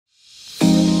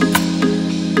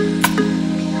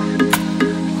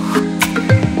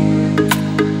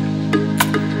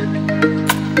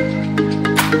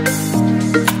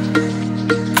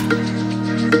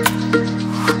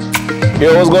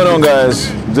Yo, what's going on,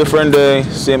 guys? Different day,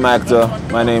 same actor.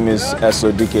 My name is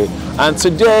Eso Dike, and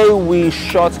today we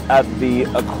shot at the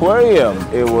aquarium.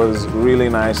 It was really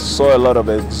nice. Saw a lot of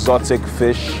exotic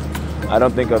fish. I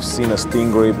don't think I've seen a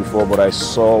stingray before, but I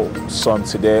saw some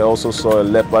today. Also saw a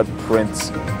leopard print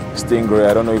stingray.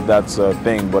 I don't know if that's a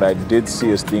thing, but I did see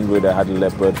a stingray that had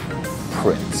leopard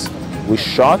print. We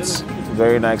shot.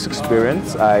 Very nice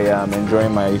experience. I am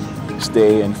enjoying my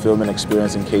stay and filming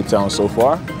experience in Cape Town so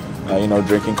far. You know,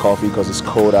 drinking coffee because it's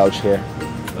cold out here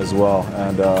as well,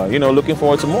 and you know, looking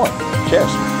forward to more.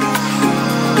 Cheers.